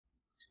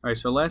All right,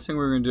 so last thing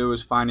we're going to do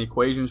is find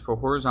equations for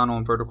horizontal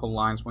and vertical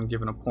lines when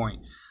given a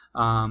point.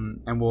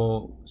 And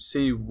we'll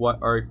see what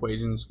our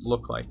equations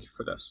look like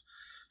for this.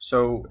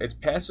 So it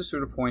passes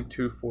through the point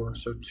 2, 4.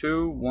 So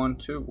 2, 1,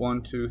 2,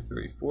 1, 2,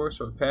 3, 4.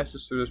 So it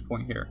passes through this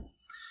point here.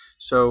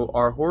 So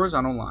our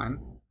horizontal line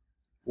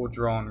we'll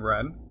draw in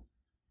red.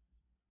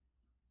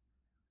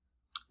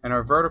 And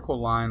our vertical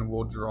line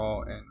we'll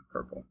draw in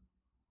purple.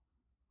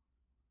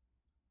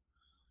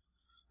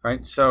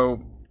 Right,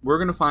 so we're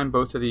going to find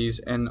both of these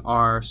in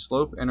our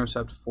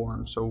slope-intercept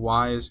form. So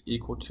y is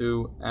equal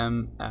to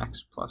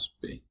mx plus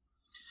b.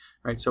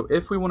 Right, so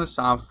if we want to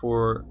solve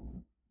for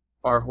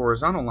our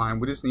horizontal line,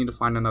 we just need to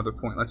find another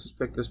point. Let's just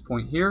pick this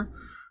point here,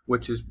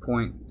 which is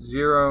point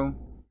 0,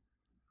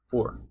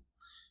 4.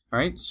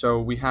 Right, so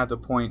we have the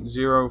point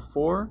 0,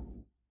 4,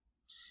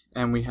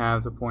 and we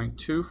have the point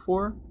 2,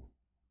 4.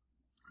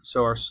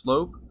 So our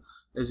slope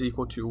is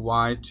equal to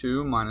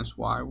y2 minus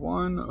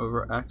y1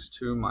 over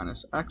x2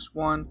 minus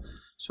x1.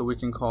 So we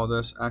can call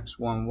this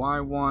x1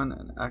 y1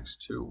 and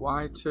x2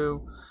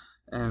 y2.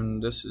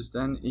 And this is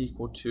then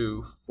equal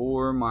to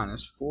 4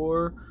 minus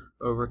 4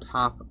 over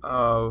top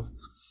of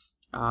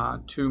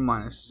 2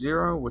 minus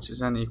 0, which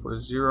is then equal to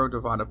 0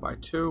 divided by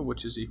 2,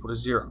 which is equal to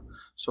 0.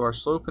 So our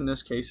slope in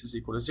this case is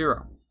equal to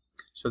 0.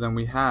 So then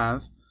we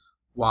have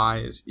y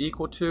is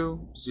equal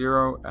to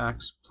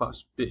 0x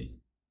plus b.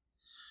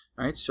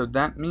 Right, so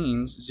that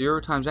means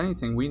 0 times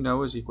anything we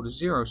know is equal to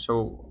 0.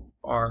 So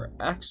our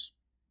x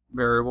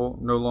variable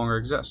no longer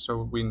exists.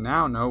 So we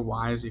now know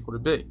y is equal to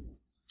b.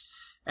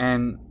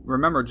 And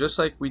remember, just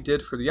like we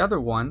did for the other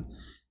one,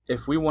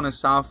 if we want to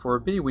solve for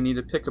a b, we need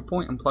to pick a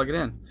point and plug it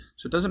in.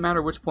 So it doesn't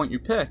matter which point you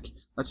pick.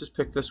 Let's just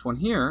pick this one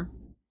here.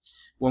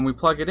 When we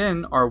plug it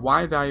in, our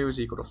y value is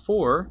equal to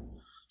 4.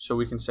 So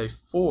we can say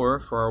 4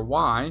 for our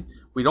y.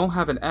 We don't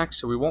have an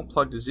x, so we won't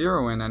plug the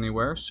 0 in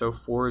anywhere. So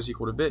 4 is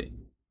equal to b.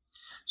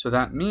 So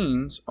that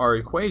means our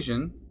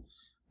equation,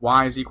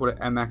 y is equal to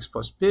mx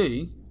plus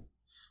b,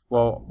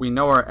 well, we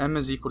know our m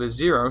is equal to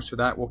 0, so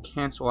that will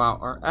cancel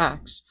out our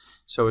x.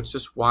 So it's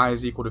just y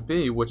is equal to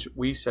b, which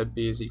we said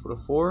b is equal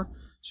to 4,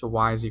 so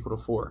y is equal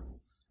to 4.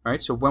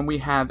 Right? So when we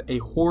have a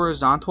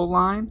horizontal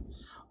line,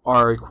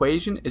 our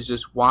equation is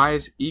just y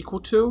is equal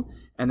to,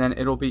 and then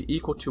it'll be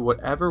equal to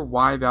whatever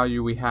y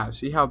value we have.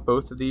 See how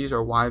both of these,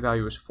 our y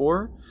value is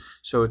 4,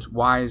 so it's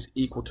y is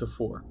equal to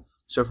 4.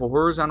 So for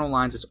horizontal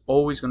lines, it's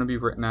always going to be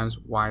written as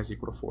y is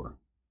equal to 4.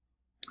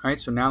 All right,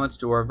 so now let's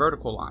do our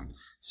vertical line.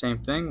 Same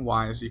thing,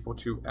 y is equal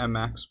to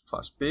mx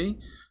plus b.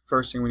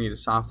 First thing we need to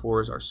solve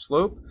for is our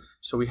slope.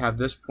 So we have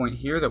this point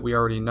here that we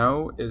already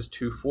know is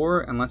 2,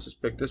 4, and let's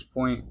just pick this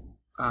point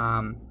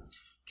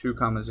 2,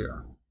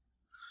 0.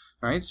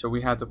 All right, so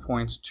we have the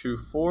points 2,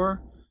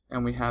 4,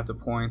 and we have the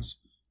points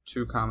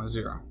 2,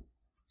 0. All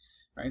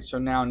right, so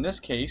now in this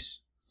case,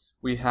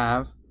 we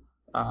have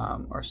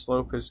our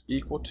slope is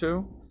equal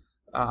to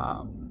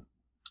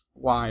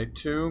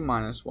y2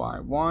 minus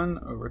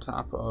y1 over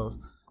top of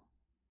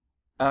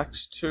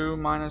x2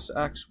 minus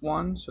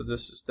x1. So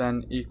this is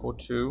then equal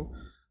to,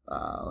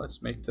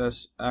 let's make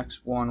this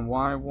x1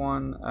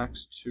 y1,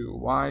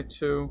 x2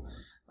 y2.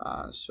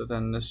 So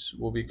then this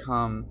will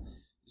become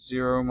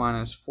 0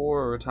 minus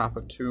 4 over top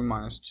of 2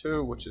 minus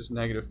 2, which is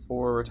negative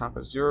 4 over top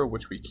of 0,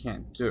 which we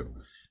can't do.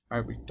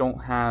 Right? We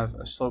don't have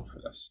a slope for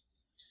this.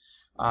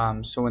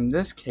 So in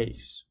this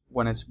case,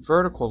 when it's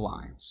vertical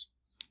lines,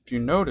 if you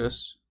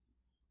notice,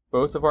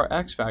 both of our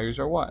x values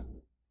are what?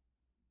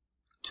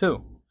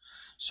 2.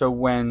 So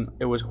when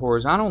it was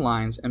horizontal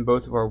lines and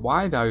both of our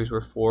y values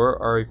were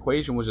 4, our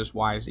equation was just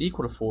y is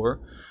equal to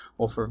 4.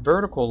 Well, for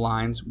vertical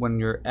lines, when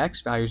your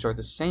x values are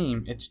the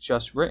same, it's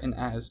just written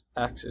as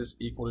x is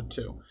equal to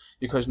 2.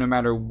 Because no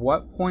matter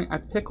what point I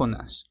pick on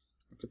this,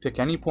 I could pick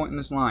any point in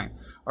this line,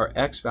 our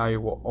x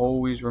value will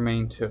always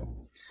remain 2.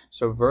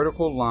 So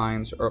vertical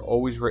lines are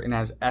always written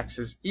as x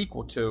is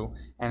equal to,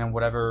 and in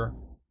whatever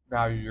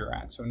value you're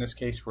at. So in this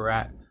case, we're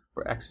at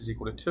where x is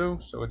equal to 2,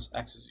 so it's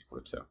x is equal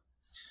to 2.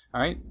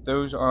 All right,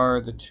 those are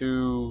the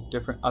two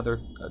different other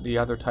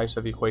types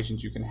of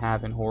equations you can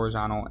have in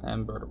horizontal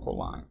and vertical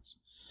lines.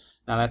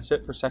 Now that's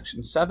it for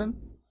section 7.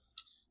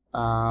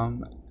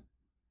 One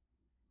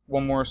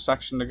more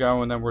section to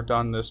go, and then we're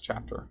done this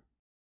chapter.